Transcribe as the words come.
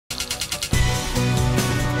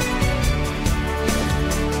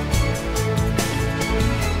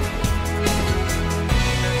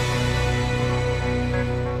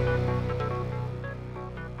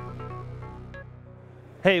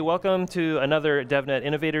Hey, welcome to another DevNet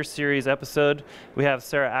Innovators Series episode. We have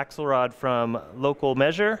Sara Axelrod from Local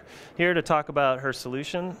Measure here to talk about her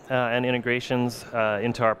solution and integrations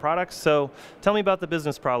into our products. So tell me about the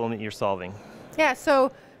business problem that you're solving. Yeah,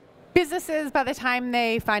 so businesses, by the time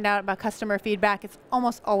they find out about customer feedback, it's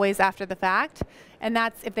almost always after the fact, and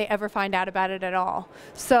that's if they ever find out about it at all.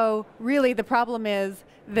 So really the problem is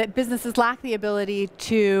that businesses lack the ability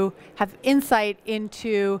to have insight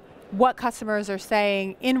into what customers are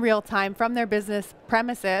saying in real time from their business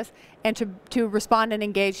premises, and to respond and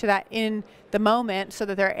engage to that in the moment so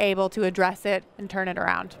that they're able to address it and turn it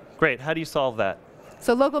around. Great, how do you solve that?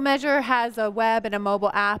 So Local Measure has a web and a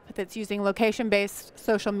mobile app that's using location-based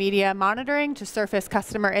social media monitoring to surface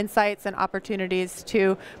customer insights and opportunities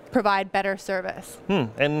to provide better service.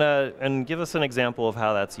 And give us an example of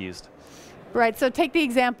how that's used. Right, so take the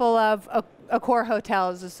example of Accor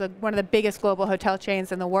Hotels. It's one of the biggest global hotel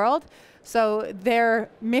chains in the world. So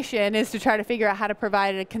their mission is to try to figure out how to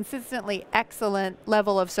provide a consistently excellent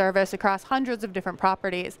level of service across hundreds of different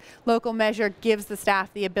properties. Local Measure gives the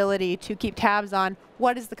staff the ability to keep tabs on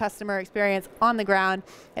what is the customer experience on the ground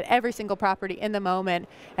at every single property in the moment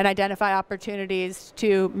and identify opportunities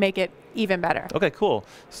to make it even better. Okay, cool.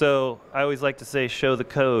 So I always like to say show the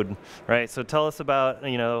code, right? So tell us about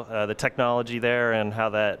the technology there and how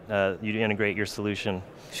that you integrate your solution.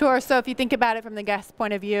 Sure, so if you think about it from the guest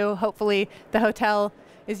point of view, hopefully the hotel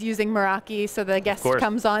is using Meraki so the guest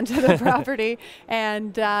comes onto the property,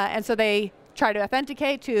 and so they try to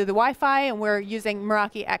authenticate to the Wi-Fi, and we're using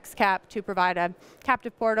Meraki XCAP to provide a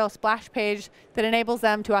captive portal splash page that enables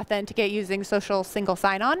them to authenticate using social single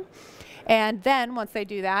sign-on. And then once they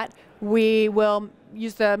do that, we will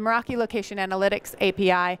use the Meraki Location Analytics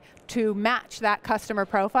API to match that customer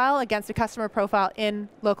profile against a customer profile in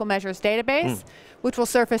Local Measure's database, which will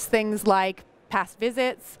surface things like past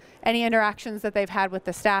visits, any interactions that they've had with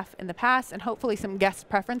the staff in the past, and hopefully some guest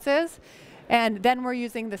preferences. And then we're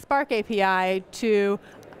using the Spark API to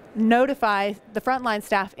notify the frontline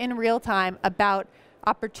staff in real time about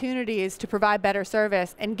opportunities to provide better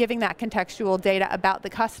service and giving that contextual data about the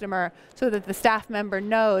customer so that the staff member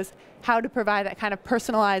knows how to provide that kind of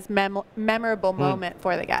personalized, memorable moment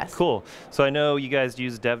for the guest. Cool. So I know you guys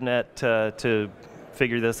use DevNet to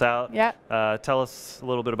figure this out. Yep. Tell us a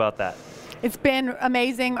little bit about that. It's been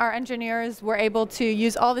amazing. Our engineers were able to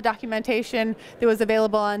use all the documentation that was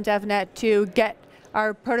available on DevNet to get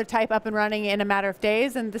our prototype up and running in a matter of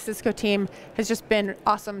days, and the Cisco team has just been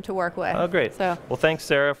awesome to work with. Oh, great. So. Well, thanks,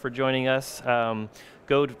 Sara, for joining us.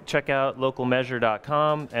 Go check out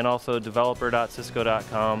localmeasure.com and also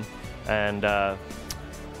developer.cisco.com, and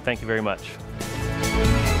thank you very much.